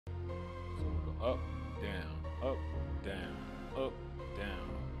up, down, up, down, up, down.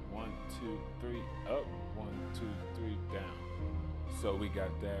 1, 2, 3, up, 1, 2, 3, down. So we got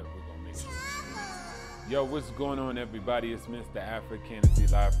that. We're gonna make it. Yo, what's going on, everybody? It's Mr. Afrika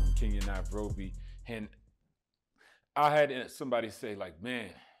Invest Now live from Kenya, Nairobi. And I had somebody say, like, man,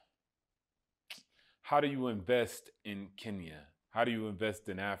 how do you invest in Kenya? How do you invest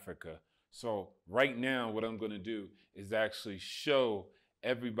in Africa? So right now, what I'm going to do is actually show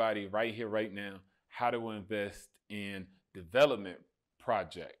everybody right here, right now, how to invest in development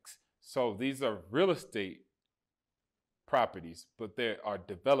projects. So these are real estate properties, but there are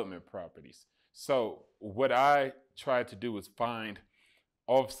development properties. So what I try to do is find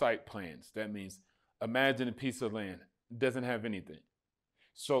off-site plans. That means imagine a piece of land, doesn't have anything.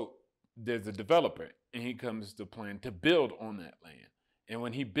 So there's a developer and he comes to plan to build on that land. And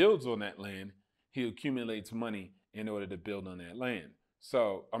when he builds on that land, he accumulates money in order to build on that land.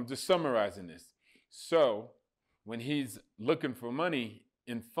 So I'm just summarizing this. So when he's looking for money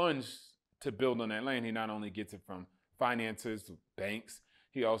and funds to build on that land, he not only gets it from financiers, banks,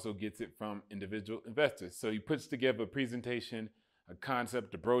 he also gets it from individual investors. So he puts together a presentation, a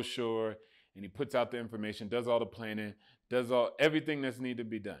concept, a brochure, and he puts out the information, does all the planning, does everything that's needed to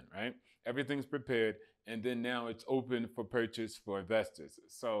be done, right? Everything's prepared, and then now it's open for purchase for investors.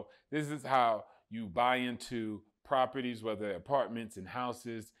 So this is how you buy into properties, whether apartments and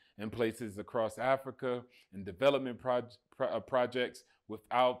houses and places across Africa, and development projects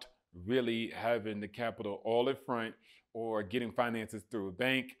without really having the capital all in front or getting finances through a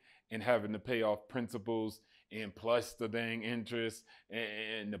bank and having to pay off principals and plus the dang interest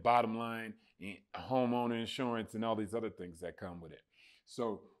and the bottom line and homeowner insurance and all these other things that come with it.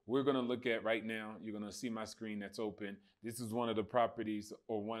 So we're going to look at right now, you're going to see my screen that's open. This is one of the properties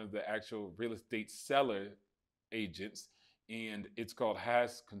or one of the actual real estate seller agents, and it's called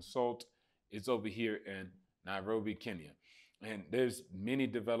Has Consult. It's over here in Nairobi, Kenya. And there's many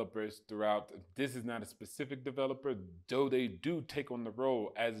developers throughout. This is not a specific developer, though they do take on the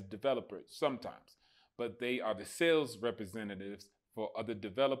role as a developer sometimes. But they are the sales representatives for other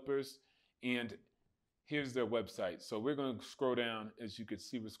developers. And here's their website. So we're going to scroll down. As you can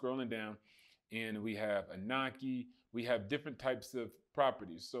see, we're scrolling down. And we have Anaki. We have different types of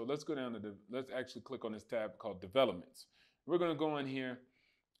properties. So let's go down to let's actually click on this tab called Developments. We're going to go in here.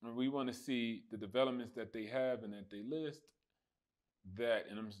 And we want to see the developments that they have and that they list.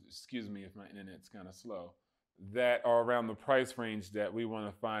 Excuse me if my internet's kind of slow, that are around the price range that we want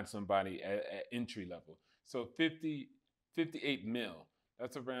to find somebody at entry level. So 58 mil,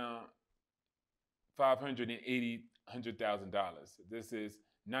 that's around $100,000. This is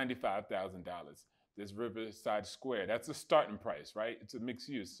 $95,000. This Riverside Square, that's a starting price, right? It's a mixed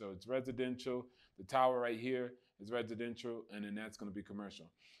use. So it's residential. The tower right here is residential, and then that's going to be commercial.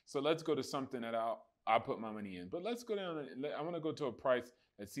 So let's go to something that I'll put my money in. But let's go down. I want to go to a price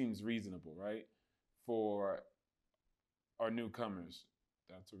that seems reasonable, right? For our newcomers.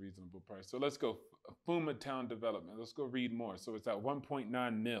 That's a reasonable price. So let's go Fuma Town Development. Let's go read more. So it's at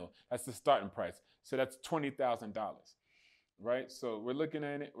 1.9 mil. That's the starting price. So that's $20,000, right? So we're looking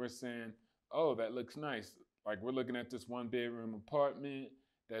at it. We're saying, oh, that looks nice. Like we're looking at this 1-bedroom apartment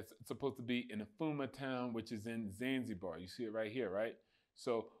that's supposed to be in a Fuma Town, which is in Zanzibar. You see it right here, right?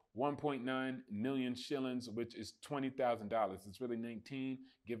 So 1.9 million shillings, which is $20,000. It's really 19,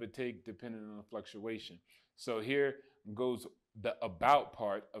 give or take, depending on the fluctuation. So here goes the about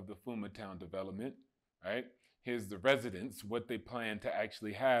part of the Fuma Town development, right? Here's the residents, what they plan to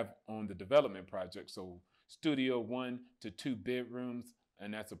actually have on the development project. So studio 1 to 2 bedrooms,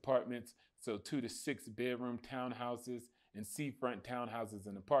 and that's apartments. So 2 to 6 bedroom townhouses and seafront townhouses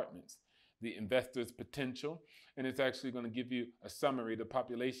and apartments. The investor's potential, and it's actually going to give you a summary. The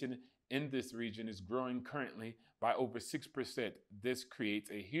population in this region is growing currently by over 6%. This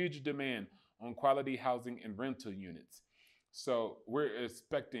creates a huge demand on quality housing and rental units. So we're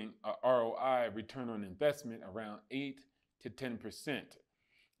expecting a ROI, return on investment, around 8 to 10%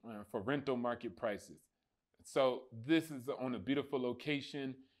 for rental market prices. So this is on a beautiful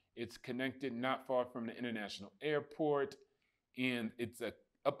location. It's connected not far from the international airport, and it's a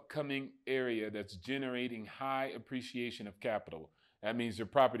upcoming area that's generating high appreciation of capital. That means your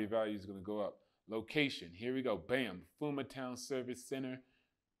property value is going to go up. Location, here we go, bam, Fuma Town Service Center,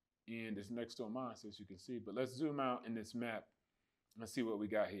 and it's next to mine, so as you can see. But let's zoom out in this map and see what we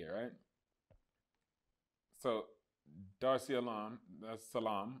got here, right? So Dar es Salaam, that's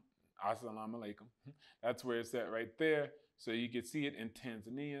Salam, Assalamu alaikum. That's where it's at right there. So you can see it in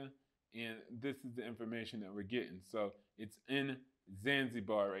Tanzania, and this is the information that we're getting. So it's in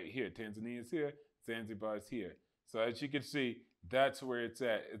Zanzibar right here. Tanzania is here, Zanzibar is here. So as you can see, That's where it's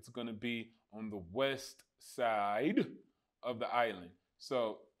at. It's going to be on the west side of the island.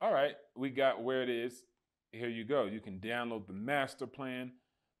 So, all right, we got where it is. Here you go. You can download the master plan,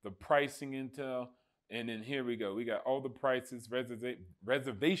 the pricing intel, and then here we go. We got all the prices,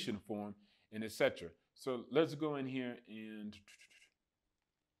 reservation form, and etc. So let's go in here and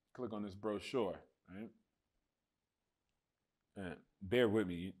click on this brochure, right? And bear with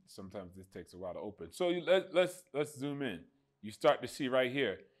me. Sometimes this takes a while to open. So let's zoom in. You start to see right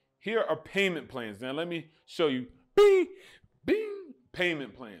here. Here are payment plans. Now let me show you. Bing, bing,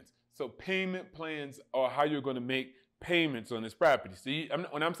 payment plans. So payment plans are how you're going to make payments on this property. See,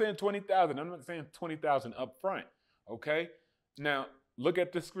 when I'm saying 20,000, I'm not saying 20,000 up front. Okay. Now look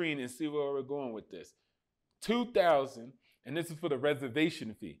at the screen and see where we're going with this. 2,000, and this is for the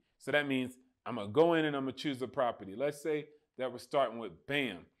reservation fee. So that means I'm gonna go in and I'm gonna choose a property. Let's say that we're starting with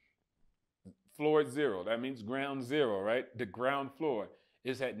BAM, floor 0. That means ground 0, right? The ground floor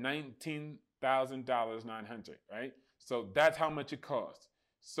is at $19,900, right? So that's how much it costs.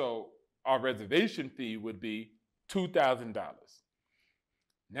 So our reservation fee would be $2,000.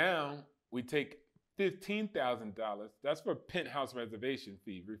 Now we take $15,000. That's for penthouse reservation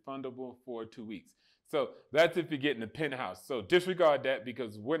fee, refundable for 2 weeks. So that's if you're getting a penthouse. So disregard that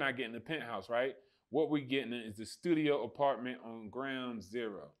because we're not getting the penthouse, right? What we're getting is a studio apartment on ground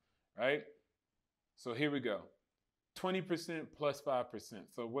 0, right? So here we go. 20% plus 5%.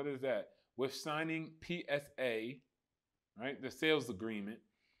 So what is that? We're signing PSA, right? The sales agreement,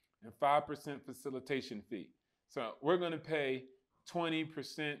 and 5% facilitation fee. So we're going to pay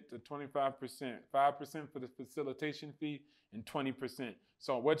 20% to 25%, 5% for the facilitation fee, and 20%.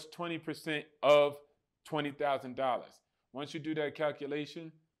 So what's 20% of $20,000? Once you do that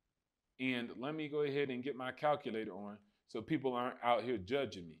calculation, and let me go ahead and get my calculator on so people aren't out here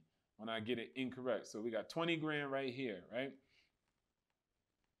judging me when I get it incorrect. So we got 20 grand right here, right?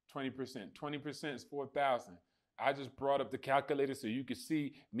 20%. 20% is 4,000. I just brought up the calculator so you could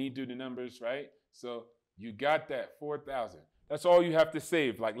see me do the numbers, right? So you got that 4,000. That's all you have to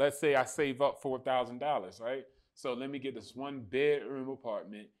save. Like, let's say I save up $4,000, right? So let me get this 1-bedroom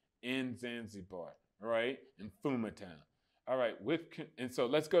apartment in Zanzibar, right? In Fumatown. All right, and so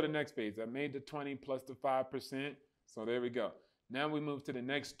let's go to the next page. I made the 20 plus the 5%. So there we go. Now we move to the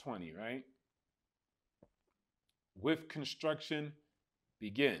next 20, right? With construction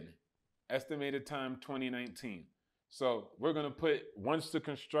begin. Estimated time 2019. So we're going to put, once the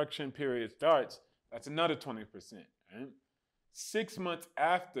construction period starts, that's another 20%, right? 6 months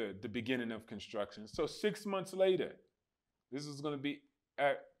after the beginning of construction. So 6 months later, this is going to be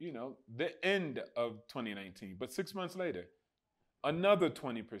at, the end of 2019, but 6 months later, another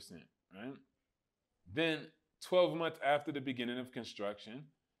 20%, right? Then 12 months after the beginning of construction.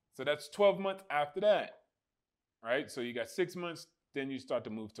 So that's 12 months after that, right? So you got 6 months, then you start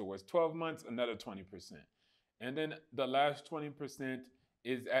to move towards 12 months, another 20%. And then the last 20%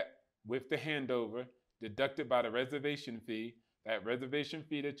 is with the handover, deducted by the reservation fee. That reservation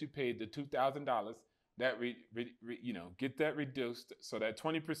fee that you paid, the $2,000, that get that reduced. So that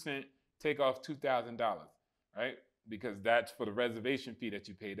 20% take off $2,000, right? Because that's for the reservation fee that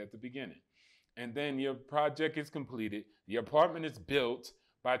you paid at the beginning. And then your project is completed. The apartment is built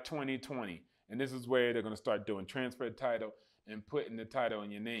by 2020. And this is where they're going to start doing transfer title and putting the title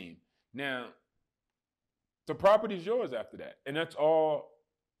in your name. Now, the property is yours after that. And that's all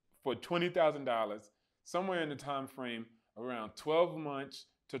for $20,000, somewhere in the time frame around 12 months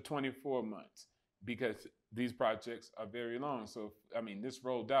to 24 months, because these projects are very long. So, this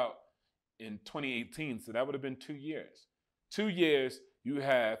rolled out in 2018, so that would have been 2 years. 2 years, you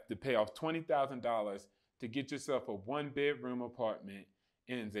have to pay off $20,000 to get yourself a 1-bedroom apartment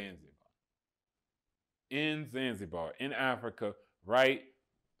in Zanzibar. In Zanzibar, in Africa, right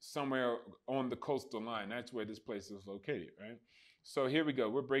somewhere on the coastal line. That's where this place is located, right? So here we go.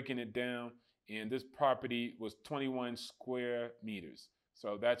 We're breaking it down, and this property was 21 square meters.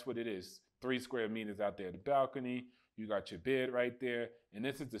 So that's what it is. 3 square meters out there. The balcony, you got your bed right there, and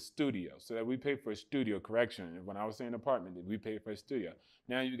this is the studio. So that we pay for a studio, correction. When I was saying apartment, we pay for a studio.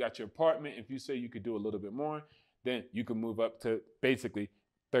 Now you got your apartment. If you say you could do a little bit more, then you can move up to basically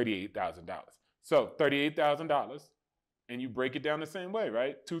 $38,000. So $38,000, and you break it down the same way,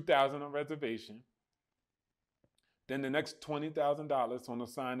 right? $2,000 on reservation. Then the next $20,000 on the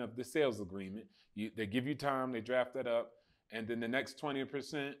sign of the sales agreement. They give you time, they draft that up, and then the next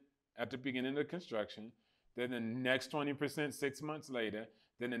 20% at the beginning of construction. Then the next 20% 6 months later.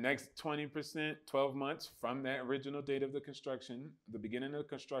 Then the next 20% 12 months from that original date of the construction, the beginning of the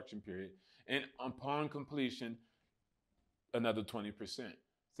construction period. And upon completion, another 20%.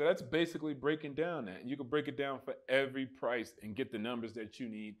 So that's basically breaking down that. And you can break it down for every price and get the numbers that you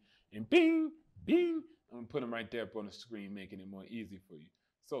need. And bing, bing, and put them right there up on the screen, making it more easy for you.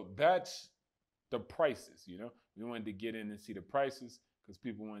 So that's the prices, you know. We wanted to get in and see the prices because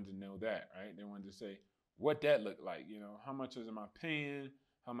people wanted to know that, right? They wanted to say what that looked like, you know, how much am I paying?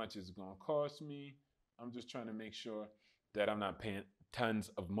 How much is it gonna cost me? I'm just trying to make sure that I'm not paying tons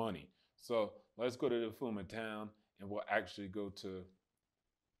of money. So let's go to the Fuma town and we'll actually go to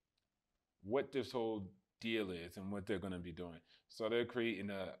what this whole deal is and what they're going to be doing. So they're creating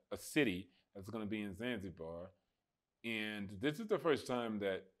a city that's going to be in Zanzibar. And this is the first time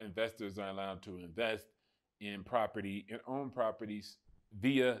that investors are allowed to invest in property and own properties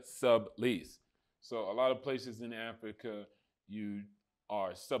via sublease. So a lot of places in Africa, you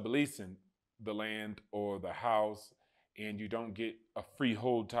are subleasing the land or the house, and you don't get a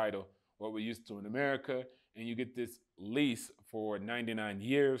freehold title, what we're used to in America, and you get this lease for 99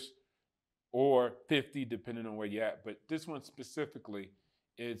 years or 50, depending on where you're at. But this one specifically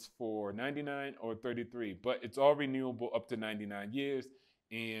is for 99 or 33, but it's all renewable up to 99 years.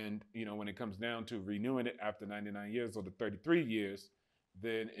 And, you know, when it comes down to renewing it after 99 years or the 33 years,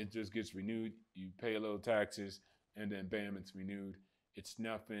 then it just gets renewed. You pay a little taxes and then bam, it's renewed. It's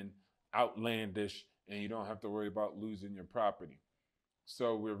nothing outlandish and you don't have to worry about losing your property.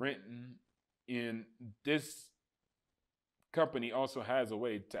 So we're renting in this company also has a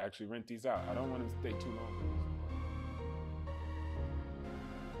way to actually rent these out. I don't want to stay too long.